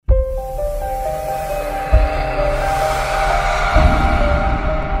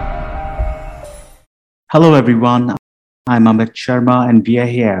Hello, everyone. I'm Amit Sharma, and we are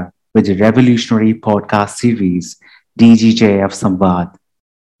here with the revolutionary podcast series, DGJ of SAMVAD,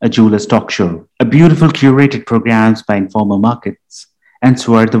 a jeweler's talk show, a beautiful curated programs by informal markets, and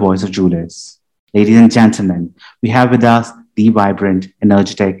Sword, the voice of jewelers. Ladies and gentlemen, we have with us the vibrant,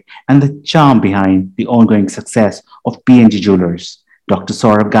 energetic, and the charm behind the ongoing success of PNG Jewellers, Dr.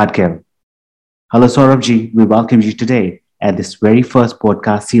 Saurabh Gadgil. Hello, Saurabh ji. We welcome you today at this very first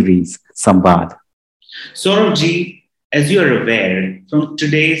podcast series, SAMVAD. Saurabh ji, as you are aware, from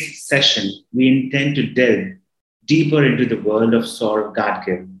today's session, we intend to delve deeper into the world of Saurabh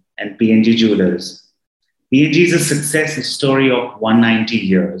Gadgil and PNG Jewellers. PNG is a success story of 190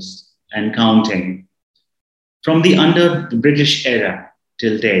 years and counting. From the under the British era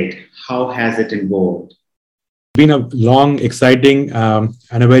till date, how has it evolved? Been a long, exciting, and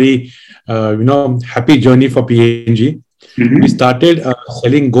a very happy journey for PNG. We started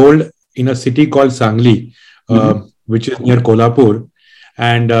selling gold in a city called Sangli, which is near Kolhapur.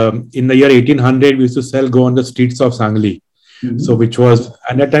 And in the year 1800, we used to sell gold on the streets of Sangli. So, which was,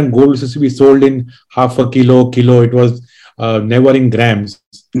 at that time, gold used to be sold in half a kilo. It was never in grams.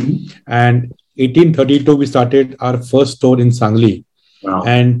 And 1832, we started our first store in Sangli. Wow.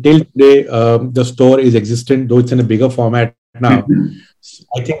 And till today, the store is existent, though it's in a bigger format now.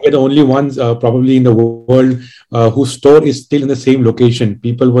 I think we're the only ones probably in the world whose store is still in the same location.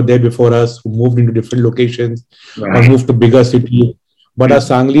 People were there before us who moved into different locations or moved to bigger cities. But our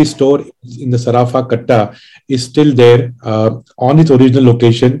Sangli store in the Sarafa Katta is still there on its original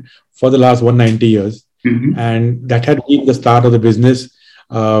location for the last 190 years. And that had been the start of the business.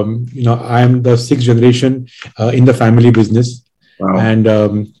 I am the sixth generation in the family business. Wow.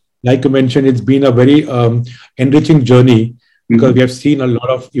 And like you mentioned, it's been a very enriching journey because we have seen a lot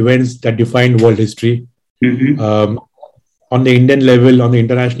of events that defined world history on the Indian level, on the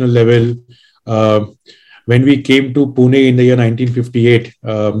international level. When we came to Pune in the year 1958,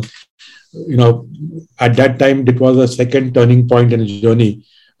 at that time, it was a second turning point in the journey.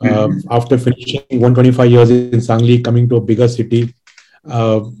 After finishing 125 years in Sangli, coming to a bigger city,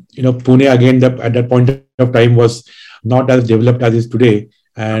 Pune again, at that point of time was not as developed as it is today.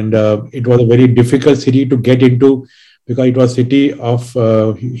 And it was a very difficult city to get into because it was a city of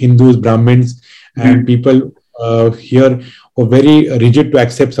Hindus, Brahmins, and people here were very rigid to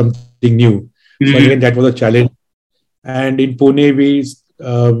accept something new. So again, that was a challenge. And in Pune,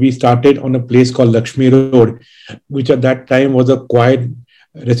 we started on a place called Lakshmi Road, which at that time was a quiet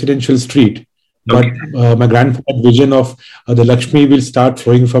residential street. But my grandfather's vision of the Lakshmi will start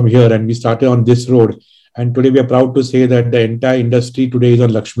flowing from here, and we started on this road. And today we are proud to say that the entire industry today is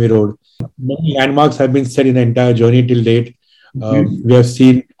on Lakshmi Road. Many landmarks have been set in the entire journey till date. We have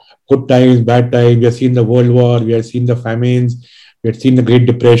seen good times, bad times. We have seen the World War. We have seen the famines. We have seen the Great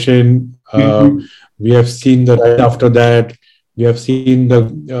Depression. We have seen the right after that. We have seen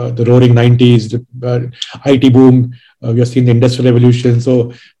the roaring 90s, the IT boom. We have seen the Industrial Revolution.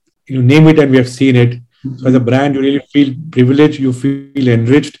 So you name it and we have seen it. So as a brand, you really feel privileged. You feel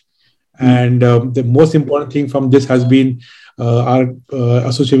enriched. And the most important thing from this has been our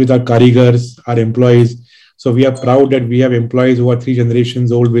association with our karigars, our employees. So we are proud that we have employees who are 3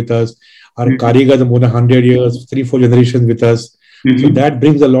 generations old with us. Our karigars are more than 100 years, 3-4 generations with us. So that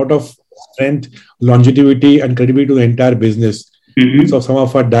brings a lot of strength, longevity, and credibility to the entire business. So some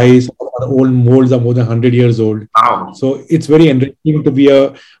of our dyes, our old molds are more than 100 years old. Wow. So it's very enriching to be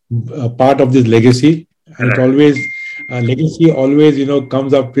a part of this legacy. And it's always... legacy always,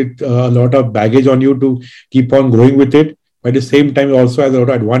 comes up with a lot of baggage on you to keep on growing with it. But at the same time, it also has a lot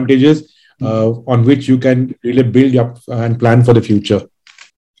of advantages on which you can really build up and plan for the future.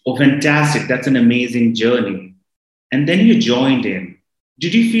 Oh, fantastic. That's an amazing journey. And then you joined in.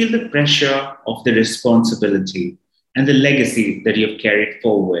 Did you feel the pressure of the responsibility and the legacy that you have carried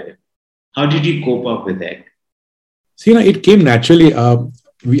forward? How did you cope up with it? See, it came naturally.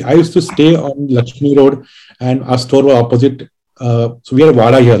 I used to stay on Lakshmi Road and our store was opposite. So we had a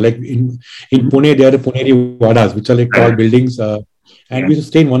Wada here, like in Pune, there are the Puneri Wadas, which are like tall buildings. And we used to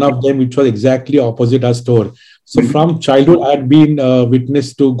stay in one of them, which was exactly opposite our store. So from childhood, I had been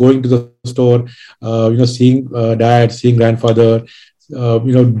witness to going to the store, seeing dad, seeing grandfather,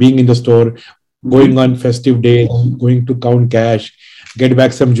 being in the store, going on festive days, going to count cash, get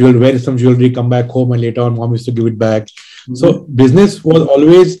back some jewelry, wear some jewelry, come back home, and later on, mom used to give it back. So business was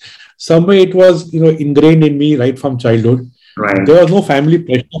always, somewhere it was, ingrained in me right from childhood. Right. There was no family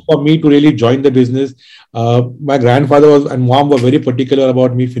pressure for me to really join the business. My grandfather and mom were very particular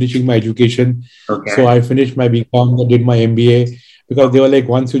about me finishing my education. Okay. So I finished my BCom, I did my MBA because they were like,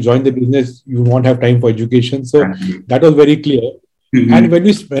 once you join the business, you won't have time for education. So that was very clear. And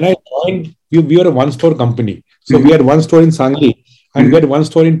when I joined we were a one-store company. So we had one store in Sangli and we had one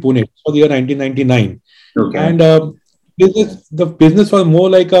store in Pune for the year 1999. Okay. And the business was more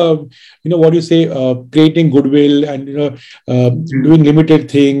like a, what you say, creating goodwill and, doing limited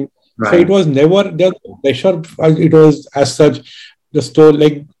thing. Right. So it was never the pressure. It was as such. The store,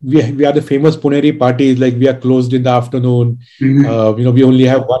 like we are the famous Puneri parties, like we are closed in the afternoon. We only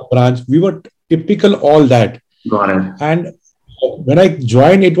have one branch. We were typical all that. Got it. And when I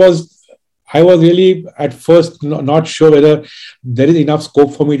joined, I was really at first not sure whether there is enough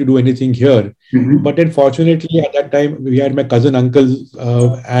scope for me to do anything here. But then fortunately at that time, we had my cousin uncles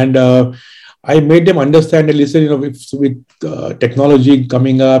and I made them understand and listen, with technology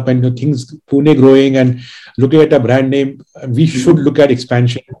coming up and things, Pune growing and looking at a brand name, we should look at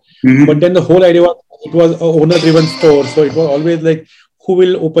expansion. But then the whole idea was, it was an owner-driven store. So it was always like, who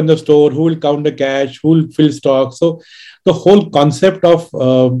will open the store, who will count the cash, who will fill stock. So the whole concept of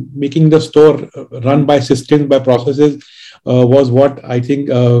making the store run by systems, by processes, was what I think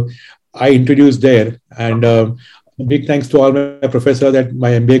I introduced there. And big thanks to all my professors at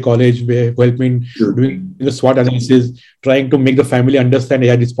my MBA college who helped me in doing the SWOT analysis, trying to make the family understand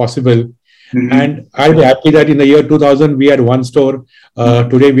that it's possible. And I'll be happy that in the year 2000, we had one store.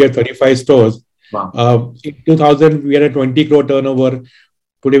 Today, we have 35 stores. Wow. In 2000, we had a 20 crore turnover.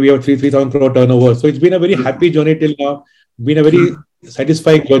 Today, we have 3,000 crore turnover. So it's been a very happy journey till now, been a very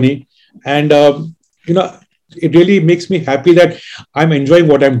satisfying journey. And, it really makes me happy that I'm enjoying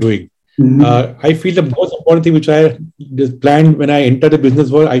what I'm doing. I feel the most important thing which I planned when I enter the business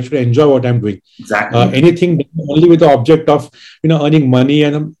world, I should enjoy what I'm doing. Exactly. Anything only with the object of, earning money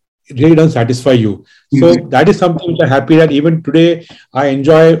and it really doesn't satisfy you. So that is something which I'm happy that even today I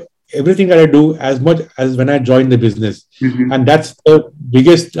enjoy everything that I do as much as when I joined the business. And that's the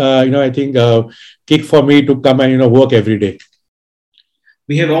biggest, I think, kick for me to come and, work every day.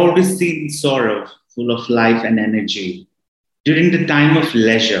 We have always seen Saurabh full of life and energy. During the time of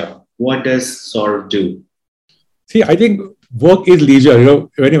leisure, what does Saurabh do? See, I think work is leisure.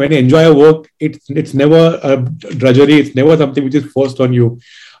 When you enjoy a work, it's never a drudgery. It's never something which is forced on you.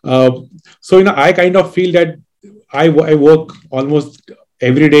 So, I kind of feel that I work almost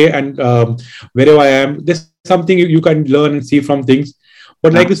every day, and wherever I am, there's something you can learn and see from things.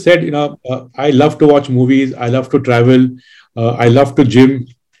 But like you said, I love to watch movies. I love to travel. I love to gym.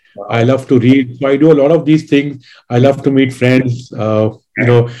 I love to read. So I do a lot of these things. I love to meet friends, go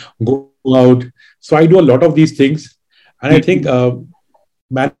out. So I do a lot of these things. And I think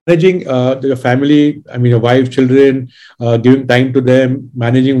managing the family, a wife, children, giving time to them,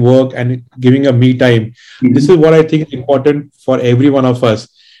 managing work and giving a me time. This is what I think is important for every one of us.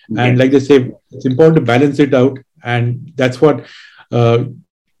 And like they say, it's important to balance it out. And that's what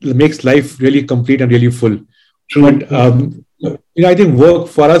makes life really complete and really full. But I think work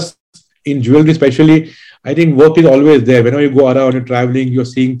for us in jewelry especially, I think work is always there. Whenever you go around, you're traveling, you're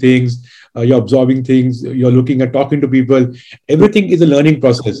seeing things, you're absorbing things, you're looking at talking to people. Everything is a learning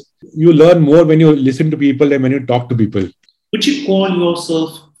process. You learn more when you listen to people than when you talk to people. Would you call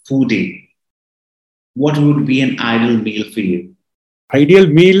yourself foodie? What would be an ideal meal for you? Ideal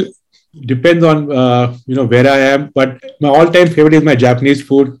meal depends on where I am, but my all-time favorite is my Japanese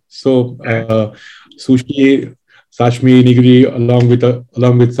food. So sushi, sashimi, nigiri,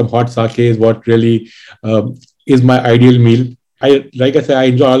 along with some hot sake is what really is my ideal meal. Like I said, I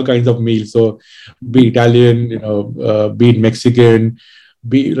enjoy all kinds of meals. So be Italian, be it Mexican,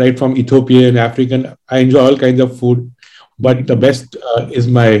 be right from Ethiopian, African. I enjoy all kinds of food, but the best is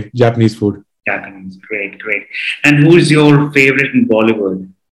my Japanese food. Japanese, great. And who is your favorite in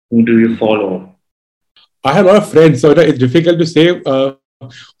Bollywood? Who do you follow? I have a lot of friends, so it's difficult to say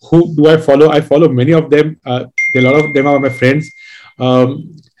who do I follow. I follow many of them. A lot of them are my friends.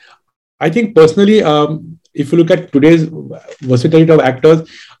 I think personally, if you look at today's versatility of actors,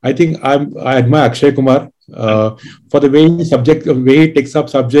 I think I admire Akshay Kumar for the way he takes up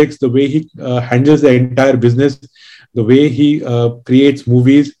subjects, the way he handles the entire business, the way he creates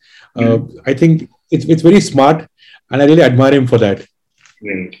movies. I think it's very smart, and I really admire him for that.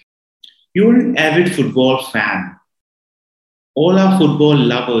 Great. You're an avid football fan. All our football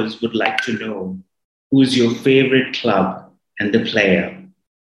lovers would like to know who's your favorite club and the player.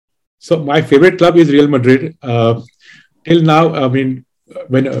 So my favorite club is Real Madrid. Till now, when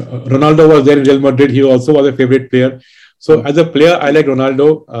Ronaldo was there in Real Madrid, he also was a favorite player. So as a player, I like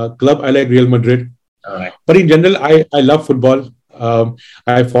Ronaldo. Club, I like Real Madrid. All right. But in general, I love football.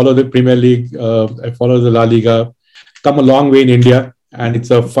 I follow the Premier League. I follow the La Liga. Come a long way in India, and it's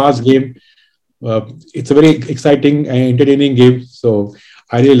a fast game. It's a very exciting and entertaining game. So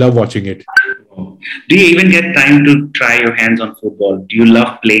I really love watching it. Do you even get time to try your hands on football? Do you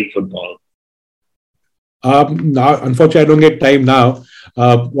love playing football? Now, unfortunately, I don't get time now.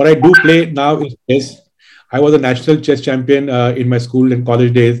 What I do play now is chess. I was a national chess champion in my school and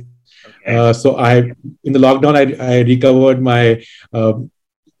college days. Okay. So in the lockdown, I recovered my uh,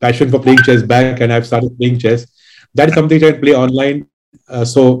 passion for playing chess back, and I've started playing chess. That is something I play online.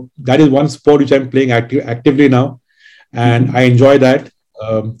 So that is one sport which I'm playing actively now, and Mhm. I enjoy that.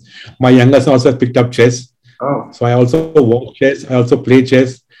 Um, my youngest son also has picked up chess, Oh, so I also watch chess. I also play chess.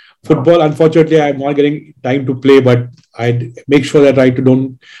 oh, Football, unfortunately, I'm not getting time to play, but I make sure that I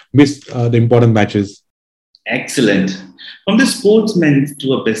don't miss the important matches. excellent. From the sportsman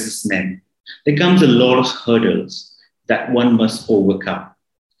to a businessman, there comes a lot of hurdles that one must overcome.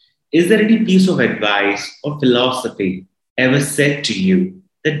 Is there any piece of advice or philosophy ever said to you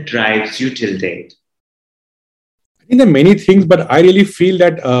that drives you till date? I think there are many things, but I really feel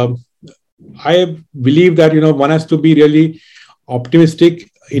that I believe that one has to be really optimistic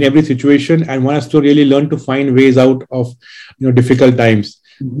in every situation, and one has to really learn to find ways out of difficult times.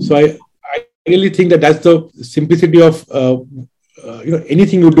 So Mhm. I really think that that's the simplicity of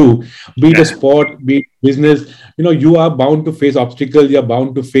anything you do, be it a Yeah. sport, be it business. You are bound to face obstacles, you're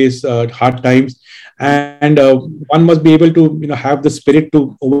bound to face hard times, and one must be able to have the spirit to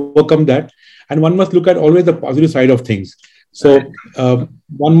overcome that, and one must look at always the positive side of things. Right. So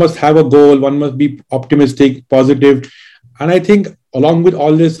one must have a goal, one must be optimistic, positive, and I think along with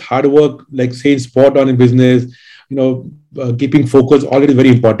all this hard work, like saying spot on in business, keeping focus, all it is very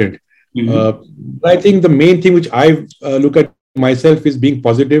important. uh, Mhm. but I think the main thing which I look at myself is being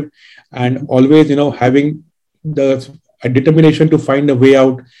positive, and always having the a determination to find a way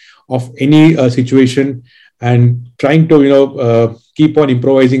out of any situation, and trying to keep on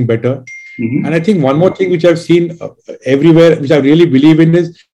improvising better. And I Mhm. think one more thing which I've seen everywhere, which I really believe in, is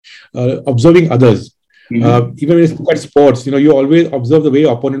observing others. Mhm. Even when you look at sports, you always observe the way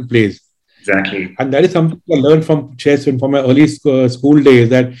your opponent plays. Exactly. And that is something I learned from chess and from my early school days,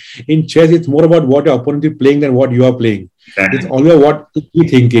 that in chess, it's more about what your opponent is playing than what you are playing. It's Exactly. always what you're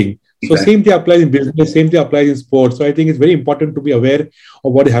thinking. So Exactly. same thing applies in business, same thing applies in sports. So I think it's very important to be aware of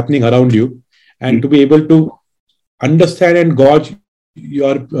what is happening around you, and to be able to understand and gauge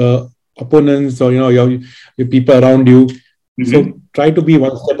your opponents, or your people around you. Mhm. So try to be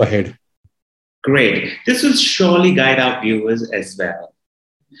one step ahead. Great. This will surely guide our viewers as well.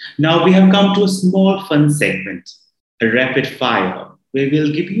 Now we have come to a small fun segment, a rapid fire, where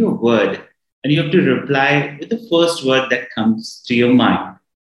we'll give you a word and you have to reply with the first word that comes to your mind.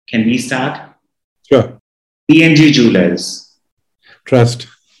 Can we start? Sure. PNG Jewellers, Trust.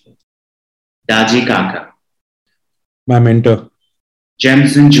 Daji Kaka, My mentor.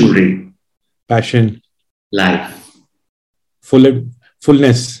 Gems and Jewelry, Passion. Life,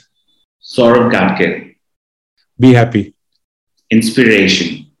 Fullness. Saurabh Gadgil, Be happy.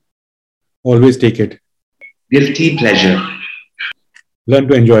 Inspiration, Always take it. Guilty Pleasure, Learn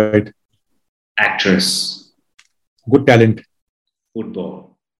to enjoy it. Actress, Good talent.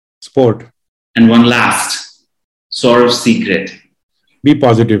 Football. Sport. And one last, Saurav's Secret. Be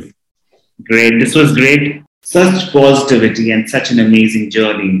positive. Great. This was great. Such positivity and such an amazing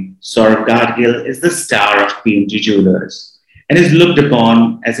journey. Saurabh Gadgil is the star of PNG Jewellers and is looked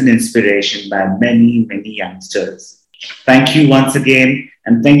upon as an inspiration by many, many youngsters. Thank you once again,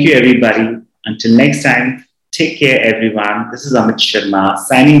 and thank you, everybody. Until next time, take care, everyone. This is Amit Sharma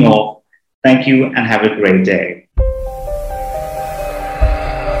signing off. Thank you, and have a great day.